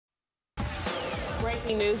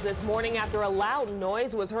Breaking news this morning after a loud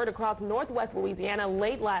noise was heard across northwest Louisiana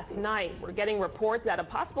late last night. We're getting reports that a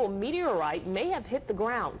possible meteorite may have hit the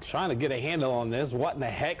ground. Trying to get a handle on this. What in the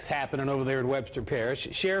heck's happening over there in Webster Parish?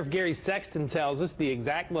 Sheriff Gary Sexton tells us the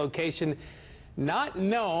exact location not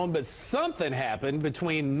known, but something happened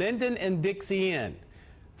between Minden and Dixie Inn.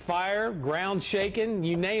 Fire, ground shaking,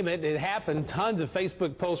 you name it, it happened. Tons of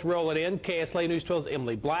Facebook posts rolling in. KSLA News 12's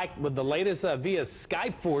Emily Black with the latest via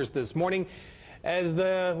Skype for us this morning as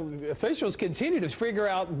the officials continue to figure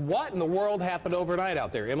out what in the world happened overnight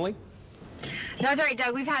out there. Emily? That's right,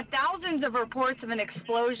 Doug. We've had thousands of reports of an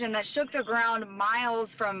explosion that shook the ground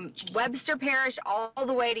miles from Webster Parish all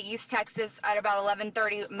the way to East Texas at about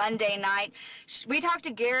 11:30 Monday night. We talked to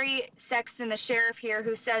Gary Sexton, the sheriff here,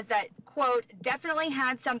 who says that, quote, definitely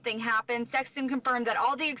had something happen. Sexton confirmed that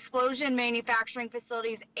all the explosion manufacturing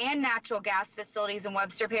facilities and natural gas facilities in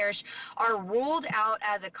Webster Parish are ruled out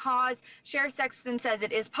as a cause. Sheriff Sexton says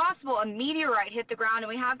it is possible a meteorite hit the ground, and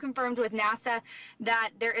we have confirmed with NASA that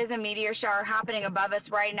there is a meteor shower happening above us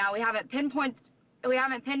right now. We haven't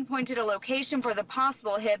pinpointed a location for the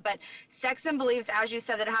possible hit, but Sexton believes, as you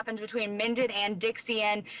said, that it happened between Minden and Dixie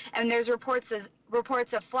Inn, and there's reports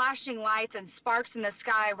of flashing lights and sparks in the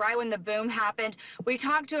sky right when the boom happened. We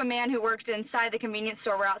talked to a man who worked inside the convenience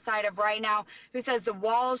store we're outside of right now, who says the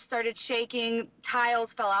walls started shaking,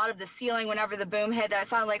 tiles fell out of the ceiling whenever the boom hit. That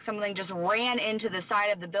sounded like something just ran into the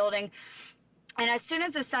side of the building. And as soon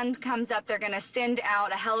as the sun comes up, they're going to send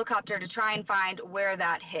out a helicopter to try and find where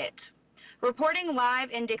that hit. Reporting live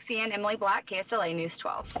in Dixie Inn, Emily Black, KSLA News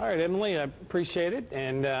 12. All right, Emily, I appreciate it.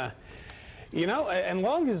 And, you know, as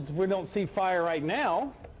long as we don't see fire right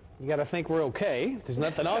now, you got to think we're okay. There's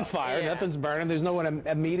nothing on fire, nothing's burning. There's no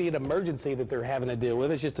immediate emergency that they're having to deal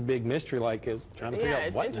with. It's just a big mystery, like trying to figure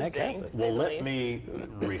out what the heck happened. Well, let me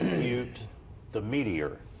refute the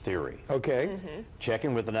meteor theory. Okay.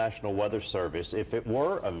 Checking with the National Weather Service, if it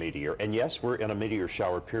were a meteor, and yes, we're in a meteor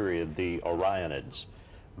shower period, the Orionids,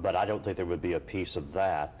 but I don't think there would be a piece of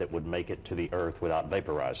that that would make it to the Earth without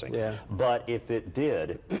vaporizing. Yeah. But if it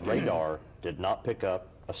did, radar did not pick up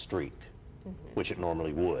a streak, which it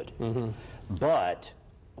normally would. But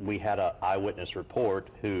we had an eyewitness report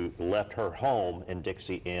who left her home in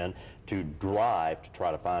Dixie Inn to drive to try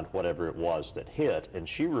to find whatever it was that hit, and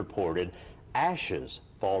she reported ashes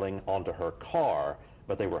falling onto her car,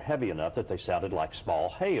 but they were heavy enough that they sounded like small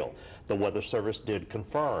hail. The Weather Service did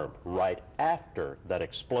confirm right after that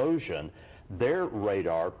explosion, their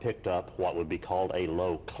radar picked up what would be called a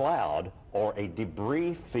low cloud or a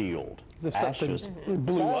debris field. Ashes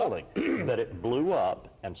falling, that it blew up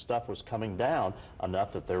and stuff was coming down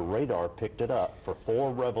enough that their radar picked it up for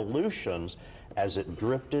 4 revolutions as it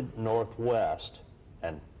drifted northwest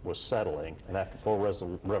and was settling, and after 4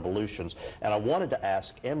 revolutions. And I wanted to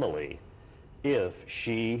ask Emily if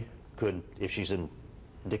she could, if she's in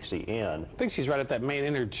Dixie Inn. I think she's right at that main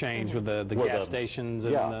interchange with the gas stations.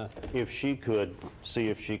 And if she could see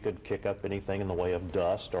if she could kick up anything in the way of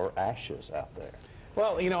dust or ashes out there.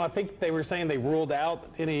 Well, you know, I think they were saying they ruled out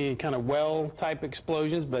any kind of well-type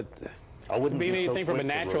explosions, but I wouldn't be be so anything from a quick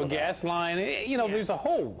to natural rule it gas line. You know, there's a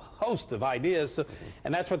whole host of ideas,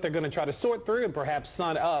 and that's what they're going to try to sort through, and perhaps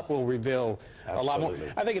sun up will reveal a lot more.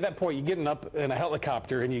 I think at that point, you're getting up in a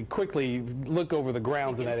helicopter, and you quickly look over the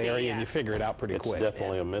grounds in that area, and you figure it out pretty quick. It's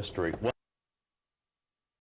definitely a mystery.